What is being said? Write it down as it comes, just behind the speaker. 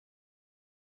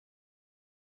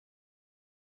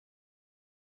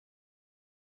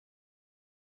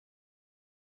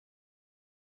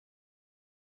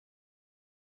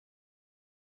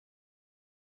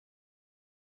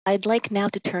I'd like now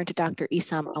to turn to Dr.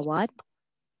 Issam Awad,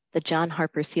 the John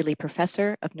Harper Seeley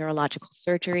Professor of Neurological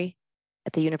Surgery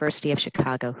at the University of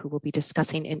Chicago, who will be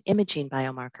discussing an imaging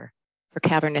biomarker for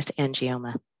cavernous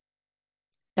angioma.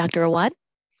 Dr. Awad?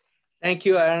 Thank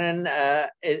you, Erin.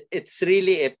 It's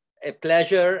really a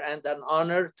pleasure and an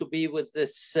honor to be with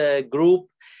this group.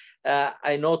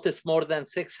 I noticed more than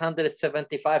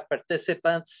 675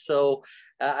 participants, so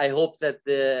I hope that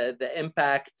the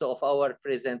impact of our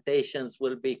presentations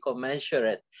will be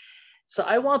commensurate. So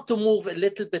I want to move a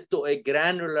little bit to a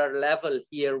granular level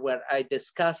here where I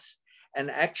discuss an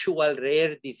actual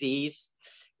rare disease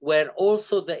where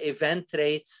also the event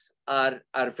rates are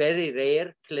very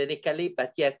rare clinically,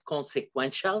 but yet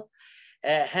consequential.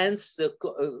 Hence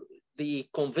the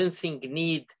convincing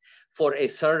need for a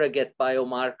surrogate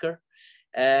biomarker,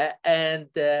 and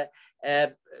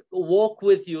walk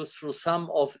with you through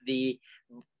some of the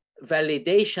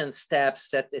validation steps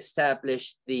that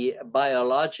established the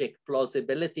biologic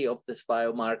plausibility of this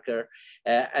biomarker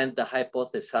and the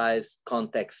hypothesized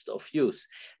context of use.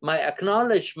 My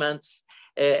acknowledgements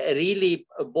really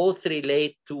both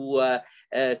relate to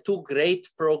two great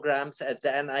programs at the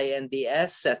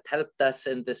NINDS that helped us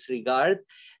in this regard.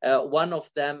 One of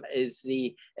them is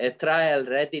the Trial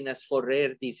Readiness for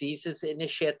Rare Diseases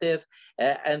Initiative,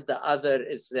 and the other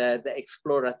is the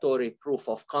Exploratory Proof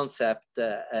of Concept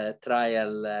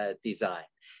trial design.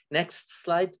 Next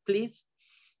slide, please.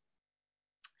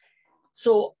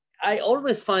 So I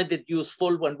always find it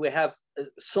useful when we have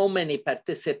so many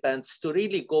participants to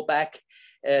really go back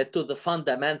to the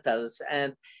fundamentals.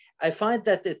 And I find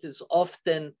that it is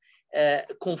often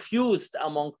confused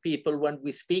among people when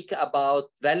we speak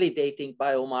about validating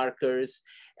biomarkers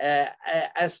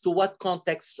as to what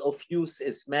context of use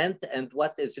is meant and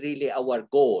what is really our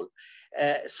goal.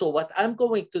 So what I'm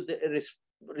going to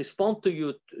respond to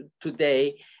you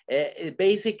today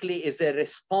basically is a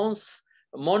response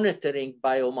monitoring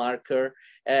biomarker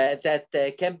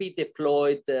that can be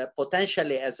deployed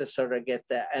potentially as a surrogate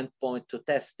endpoint to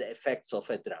test the effects of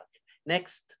a drug.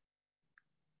 Next.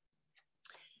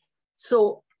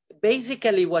 So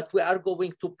basically what we are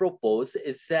going to propose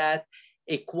is that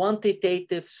a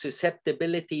quantitative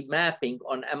susceptibility mapping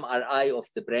on MRI of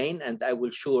the brain, and I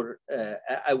will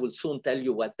soon tell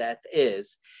you what that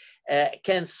is,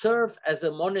 can serve as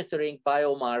a monitoring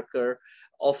biomarker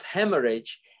of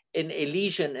hemorrhage in a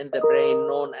lesion in the brain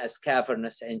known as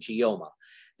cavernous angioma.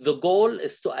 The goal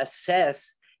is to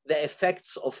assess the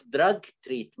effects of drug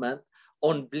treatment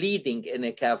on bleeding in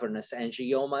a cavernous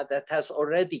angioma that has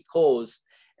already caused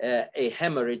a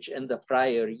hemorrhage in the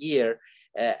prior year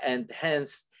and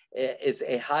hence is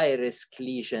a high-risk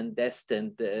lesion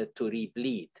destined to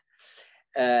rebleed.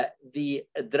 The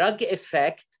drug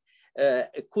effect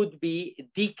could be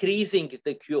decreasing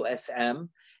the QSM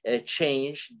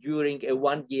change during a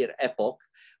one-year epoch,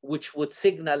 which would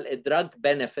signal a drug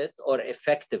benefit or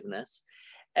effectiveness.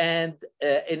 And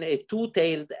in a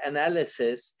two-tailed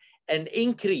analysis, an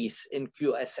increase in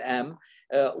QSM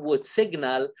would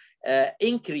signal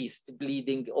increased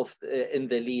bleeding in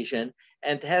the lesion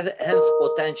and hence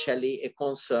potentially a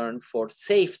concern for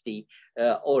safety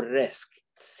or risk.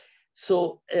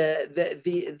 So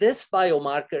this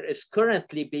biomarker is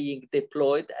currently being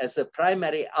deployed as a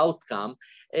primary outcome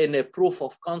in a proof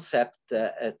of concept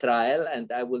trial,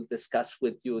 and I will discuss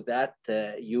with you that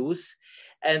use.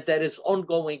 And there is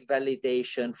ongoing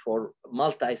validation for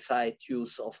multi-site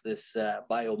use of this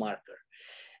biomarker.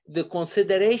 The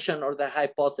consideration or the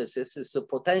hypothesis is the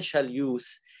potential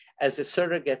use as a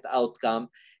surrogate outcome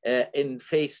in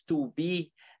phase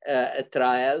 2B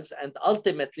trials and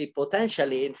ultimately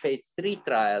potentially in phase 3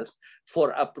 trials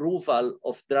for approval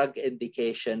of drug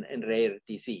indication in rare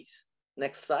disease.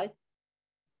 Next slide.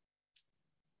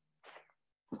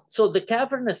 So the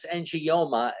cavernous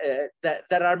angioma,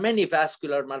 there are many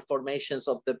vascular malformations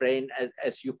of the brain,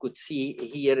 as you could see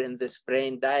here in this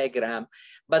brain diagram.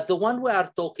 But the one we are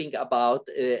talking about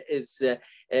is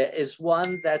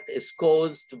one that is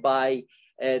caused by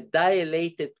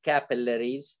dilated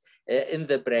capillaries in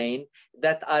the brain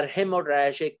that are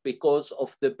hemorrhagic because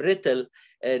of the brittle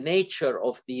nature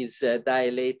of these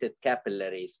dilated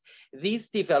capillaries. These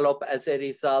develop as a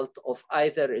result of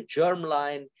either a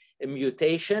germline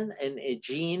mutation in a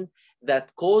gene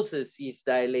that causes these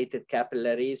dilated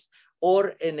capillaries or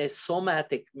in a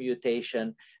somatic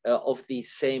mutation of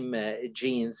these same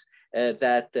genes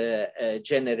that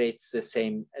generates the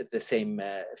same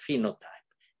phenotype.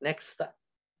 Next slide.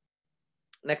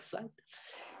 Next slide.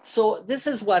 So this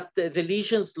is what the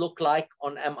lesions look like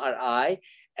on MRI,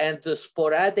 and the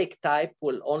sporadic type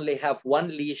will only have one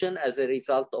lesion as a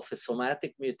result of a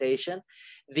somatic mutation.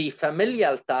 The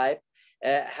familial type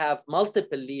have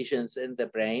multiple lesions in the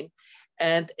brain.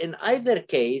 And in either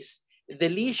case, the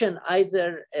lesion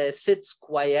either sits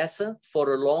quiescent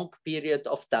for a long period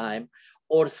of time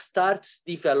or starts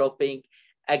developing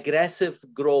aggressive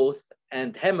growth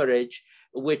and hemorrhage,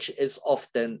 which is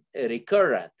often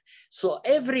recurrent. So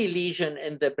every lesion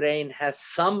in the brain has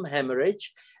some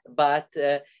hemorrhage, but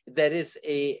there is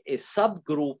a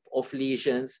subgroup of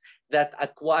lesions that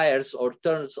acquires or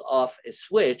turns off a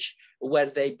switch where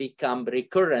they become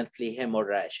recurrently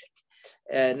hemorrhagic.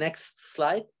 Next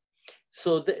slide.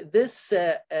 So this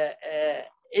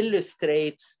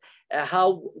illustrates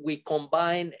how we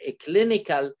combine a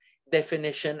clinical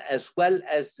definition as well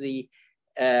as the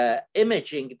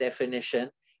imaging definition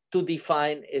to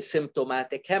define a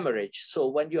symptomatic hemorrhage. So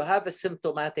when you have a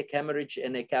symptomatic hemorrhage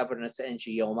in a cavernous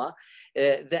angioma,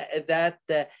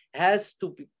 that has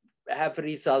to have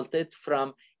resulted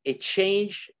from a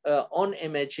change on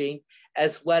imaging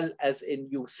as well as a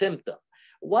new symptom.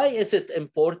 Why is it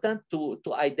important to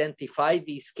identify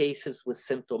these cases with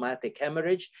symptomatic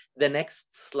hemorrhage? The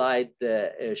next slide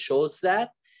shows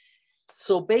that.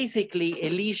 So basically, a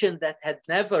lesion that had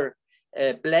never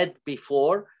bled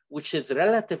before, which is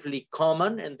relatively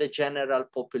common in the general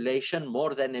population.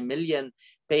 More than 1 million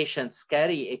patients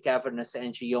carry a cavernous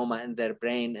angioma in their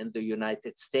brain in the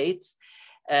United States.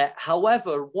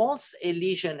 However, once a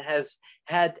lesion has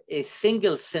had a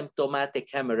single symptomatic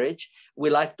hemorrhage, we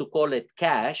like to call it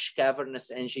CASH,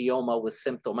 cavernous angioma with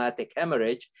symptomatic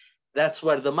hemorrhage, that's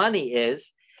where the money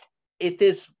is, it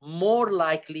is more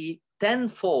likely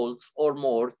tenfold or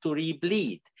more to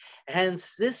rebleed.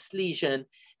 Hence, this lesion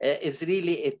is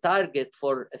really a target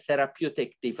for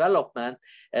therapeutic development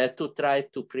to try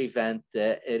to prevent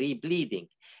rebleeding.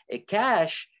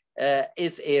 CASH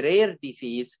is a rare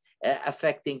disease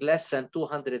affecting less than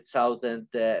 200,000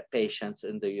 patients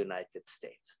in the United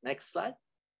States. Next slide.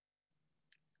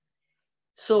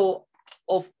 So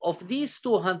of these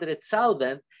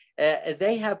 200,000,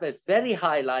 they have a very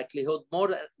high likelihood,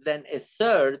 more than a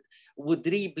third would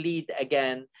rebleed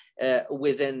again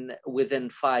within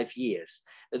 5 years.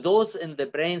 Those in the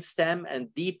brainstem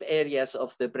and deep areas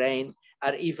of the brain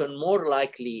are even more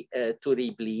likely to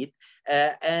rebleed.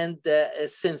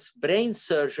 Since brain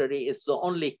surgery is the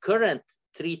only current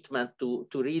treatment to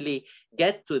really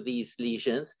get to these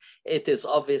lesions, it is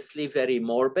obviously very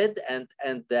morbid and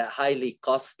highly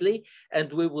costly.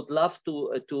 And we would love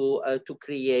to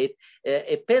create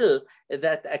a pill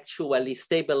that actually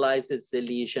stabilizes the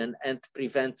lesion and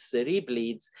prevents the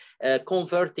rebleeds,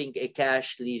 converting a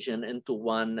CASH lesion into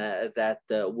one that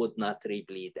would not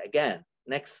rebleed again.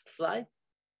 Next slide.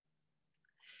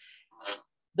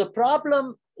 The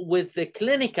problem with the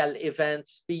clinical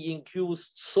events being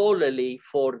used solely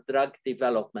for drug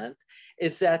development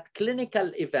is that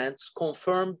clinical events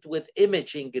confirmed with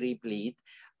imaging rebleed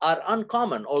are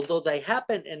uncommon, although they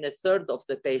happen in a third of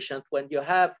the patient. When you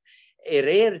have a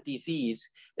rare disease,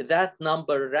 that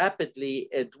number rapidly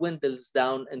dwindles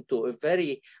down into a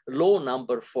very low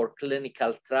number for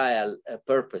clinical trial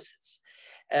purposes.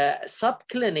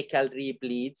 Subclinical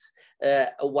rebleeds,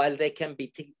 while they can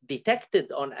be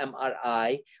detected on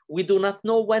MRI, we do not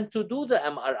know when to do the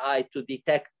MRI to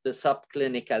detect the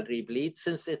subclinical rebleed,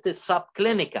 since it is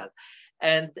subclinical.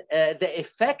 And the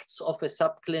effects of a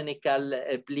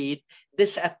subclinical bleed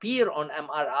disappear on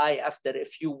MRI after a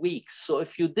few weeks. So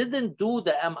if you didn't do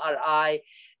the MRI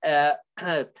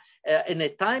in a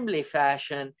timely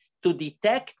fashion to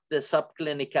detect the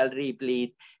subclinical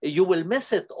rebleed, you will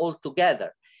miss it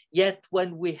altogether. Yet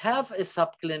when we have a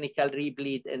subclinical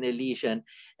rebleed in a lesion,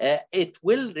 it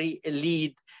will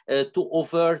lead to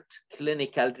overt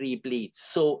clinical rebleeds.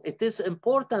 So it is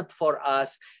important for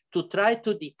us to try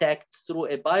to detect through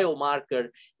a biomarker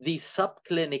these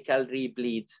subclinical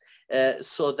rebleeds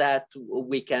so that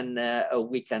we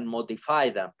can modify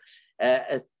them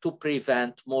to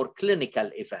prevent more clinical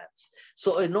events.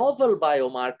 So a novel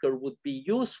biomarker would be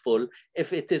useful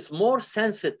if it is more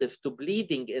sensitive to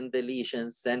bleeding in the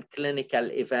lesions than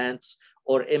clinical events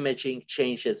or imaging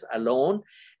changes alone.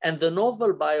 And the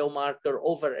novel biomarker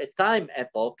over a time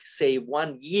epoch, say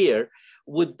 1 year,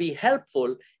 would be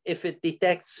helpful if it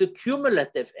detects the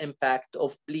cumulative impact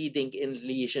of bleeding in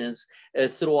lesions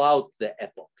throughout the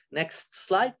epoch. Next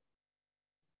slide.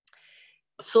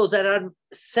 So there are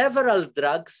several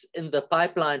drugs in the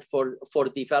pipeline for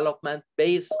development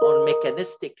based on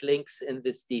mechanistic links in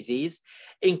this disease,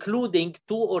 including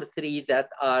 2 or 3 that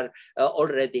are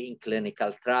already in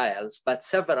clinical trials, but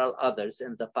several others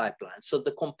in the pipeline. So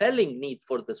the compelling need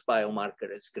for this biomarker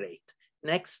is great.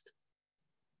 Next.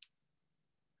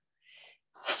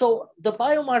 So the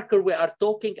biomarker we are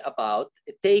talking about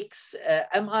takes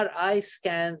MRI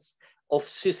scans of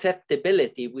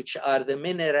susceptibility, which are the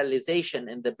mineralization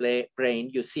in the brain.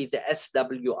 You see the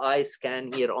SWI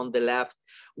scan here on the left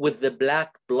with the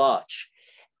black blotch.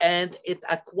 And it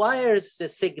acquires the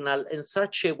signal in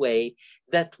such a way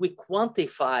that we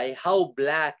quantify how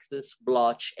black this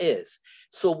blotch is.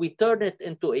 So we turn it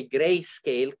into a gray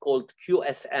scale called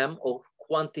QSM, or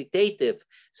Quantitative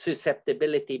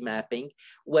Susceptibility Mapping,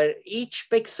 where each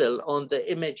pixel on the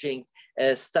imaging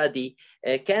study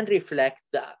can reflect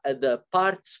the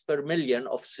parts per million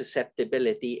of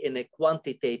susceptibility in a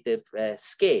quantitative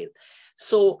scale.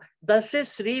 So does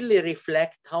this really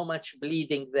reflect how much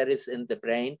bleeding there is in the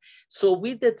brain? So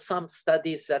we did some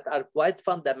studies that are quite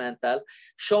fundamental,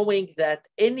 showing that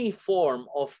any form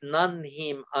of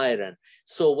non-heme iron,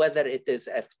 so whether it is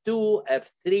F2,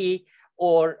 F3,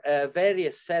 or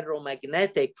various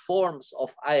ferromagnetic forms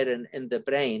of iron in the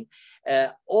brain,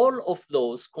 all of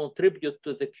those contribute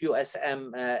to the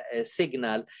QSM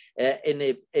signal in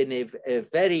a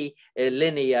very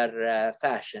linear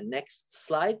fashion. Next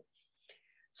slide.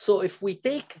 So if we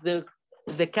take the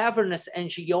cavernous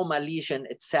angioma lesion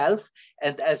itself,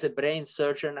 and as a brain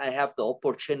surgeon, I have the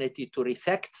opportunity to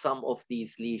resect some of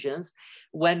these lesions.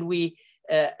 When we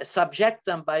subject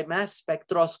them by mass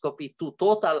spectroscopy to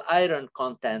total iron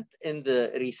content in the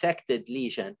resected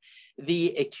lesion,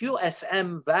 the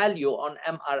QSM value on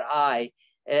MRI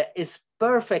is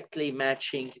perfectly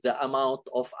matching the amount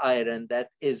of iron that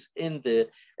is in the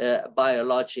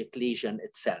biologic lesion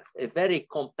itself. A very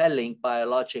compelling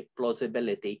biologic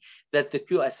plausibility that the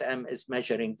QSM is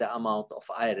measuring the amount of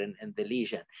iron in the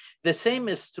lesion. The same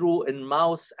is true in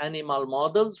mouse animal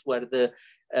models where the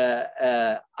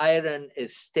iron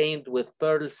is stained with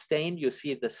pearl stain. You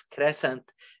see this crescent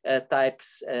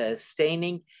types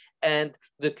staining, and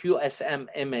the QSM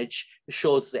image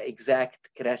shows the exact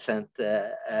crescent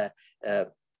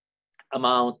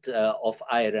amount of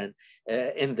iron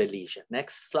in the lesion.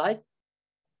 Next slide.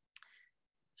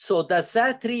 So does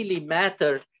that really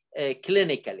matter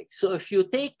clinically? So if you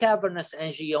take cavernous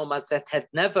angiomas that had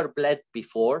never bled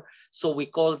before, so we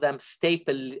call them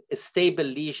stable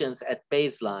lesions at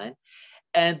baseline,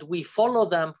 and we follow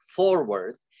them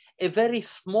forward, a very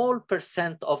small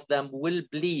percent of them will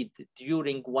bleed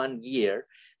during 1 year.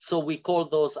 So we call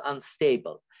those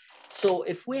unstable. So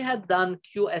if we had done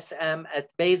QSM at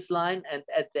baseline and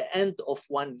at the end of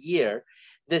 1 year,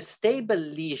 the stable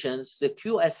lesions, the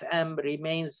QSM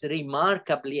remains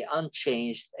remarkably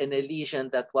unchanged in a lesion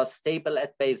that was stable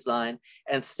at baseline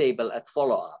and stable at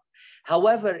follow-up.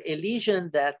 However, a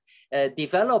lesion that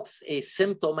develops a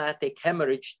symptomatic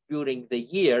hemorrhage during the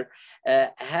year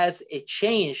has a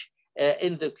change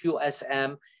in the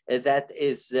QSM that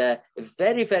is a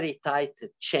very, very tight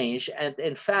change. And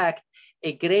in fact,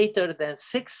 a greater than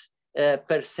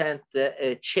 6%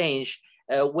 change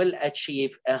will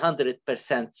achieve 100%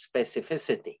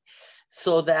 specificity.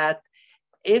 So that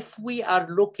if we are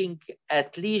looking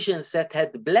at lesions that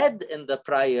had bled in the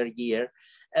prior year,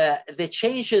 the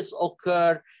changes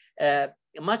occur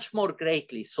much more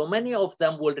greatly. So many of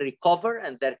them will recover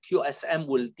and their QSM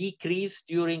will decrease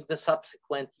during the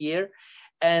subsequent year.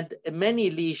 And many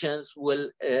lesions will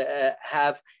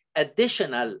have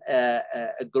additional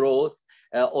growth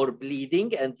or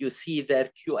bleeding. And you see their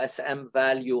QSM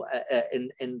value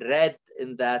in red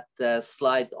in that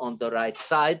slide on the right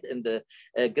side, in the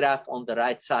graph on the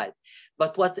right side.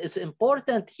 But what is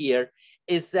important here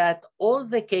is that all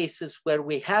the cases where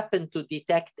we happen to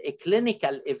detect a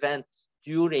clinical event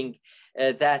during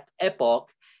that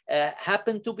epoch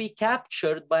happen to be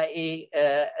captured by a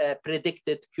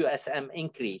predicted QSM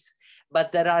increase.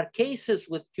 But there are cases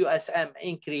with QSM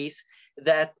increase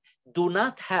that do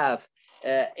not have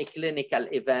a clinical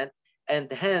event,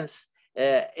 and hence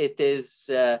it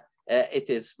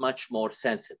is much more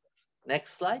sensitive.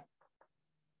 Next slide.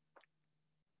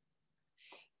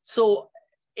 So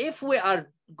if we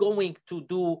are going to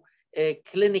do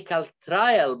clinical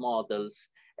trial models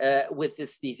with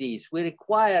this disease, we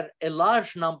require a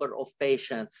large number of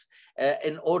patients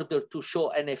in order to show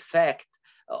an effect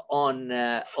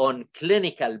on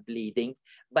clinical bleeding.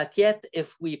 But yet,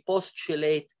 if we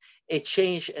postulate a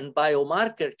change in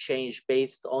biomarker change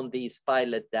based on these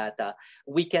pilot data,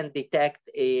 we can detect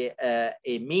a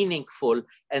meaningful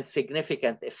and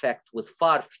significant effect with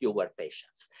far fewer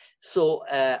patients. So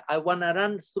I want to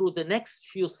run through the next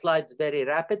few slides very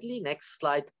rapidly. Next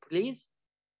slide, please.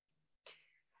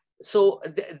 So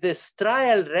this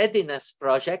trial readiness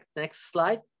project, next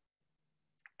slide,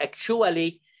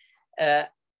 actually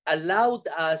allowed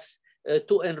us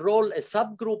to enroll a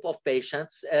subgroup of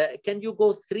patients. Can you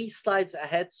go 3 slides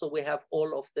ahead so we have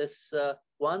all of this?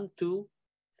 1, 2,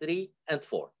 3, and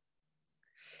 4.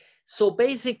 So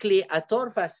basically,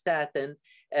 atorvastatin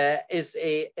is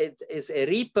a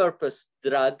repurposed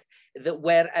drug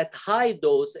where at high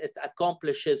dose it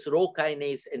accomplishes Rho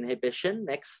kinase inhibition.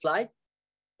 Next slide.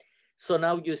 So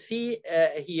now you see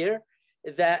here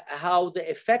that how the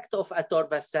effect of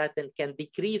atorvastatin can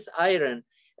decrease iron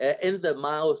in the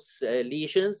mouse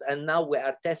lesions, and now we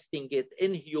are testing it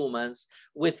in humans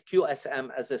with QSM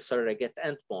as a surrogate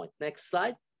endpoint. Next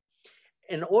slide.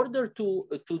 In order to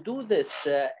do this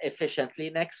efficiently,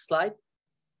 next slide.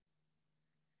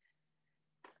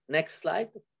 Next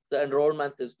slide. The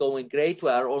enrollment is going great. We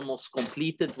are almost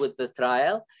completed with the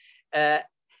trial.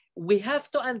 We have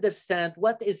to understand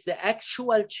what is the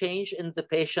actual change in the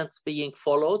patients being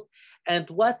followed and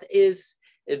what is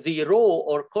the rho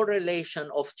or correlation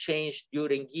of change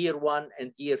during year 1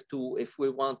 and year 2 if we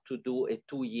want to do a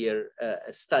 2-year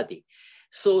study.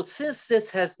 So since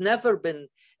this has never been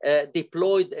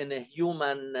deployed in a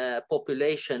human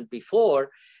population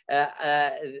before,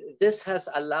 this has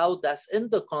allowed us in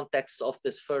the context of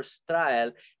this first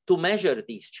trial to measure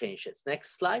these changes.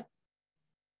 Next slide.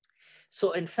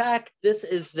 So in fact, this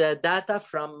is data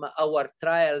from our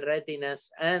trial readiness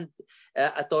and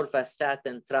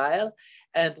atorvastatin trial,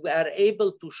 and we are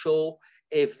able to show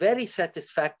a very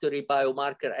satisfactory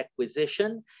biomarker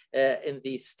acquisition in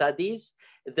these studies.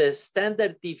 The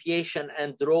standard deviation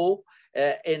and rho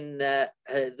in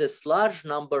this large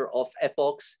number of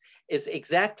epochs is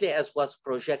exactly as was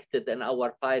projected in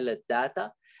our pilot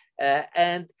data.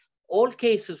 And all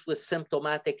cases with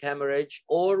symptomatic hemorrhage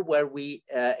or where we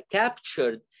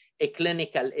captured a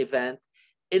clinical event,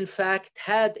 in fact,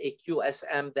 had a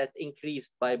QSM that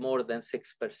increased by more than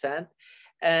 6%.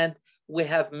 And we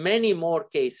have many more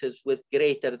cases with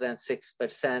greater than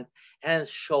 6%, hence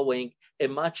showing a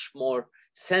much more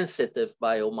sensitive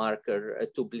biomarker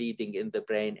to bleeding in the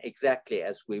brain, exactly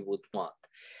as we would want.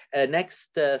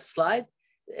 Next slide.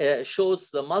 Shows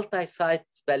the multi-site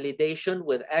validation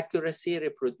with accuracy,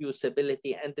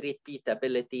 reproducibility, and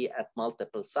repeatability at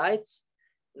multiple sites.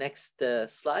 Next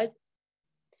slide.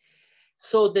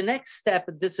 So the next step,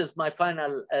 this is my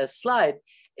final slide,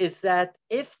 is that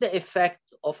if the effect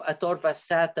of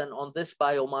atorvastatin on this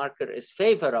biomarker is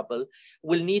favorable,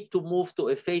 we'll need to move to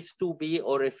a phase 2B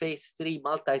or a phase 3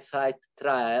 multi-site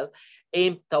trial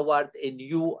aimed toward a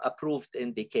new approved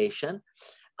indication.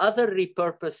 Other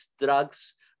repurposed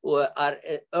drugs are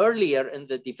earlier in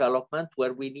the development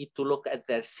where we need to look at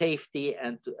their safety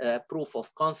and proof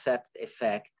of concept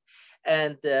effect.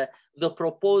 And the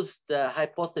proposed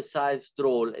hypothesized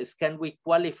role is, can we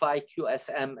qualify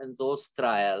QSM in those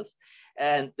trials?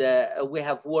 And we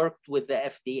have worked with the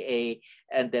FDA,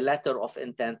 and the letter of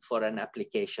intent for an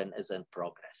application is in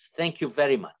progress. Thank you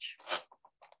very much.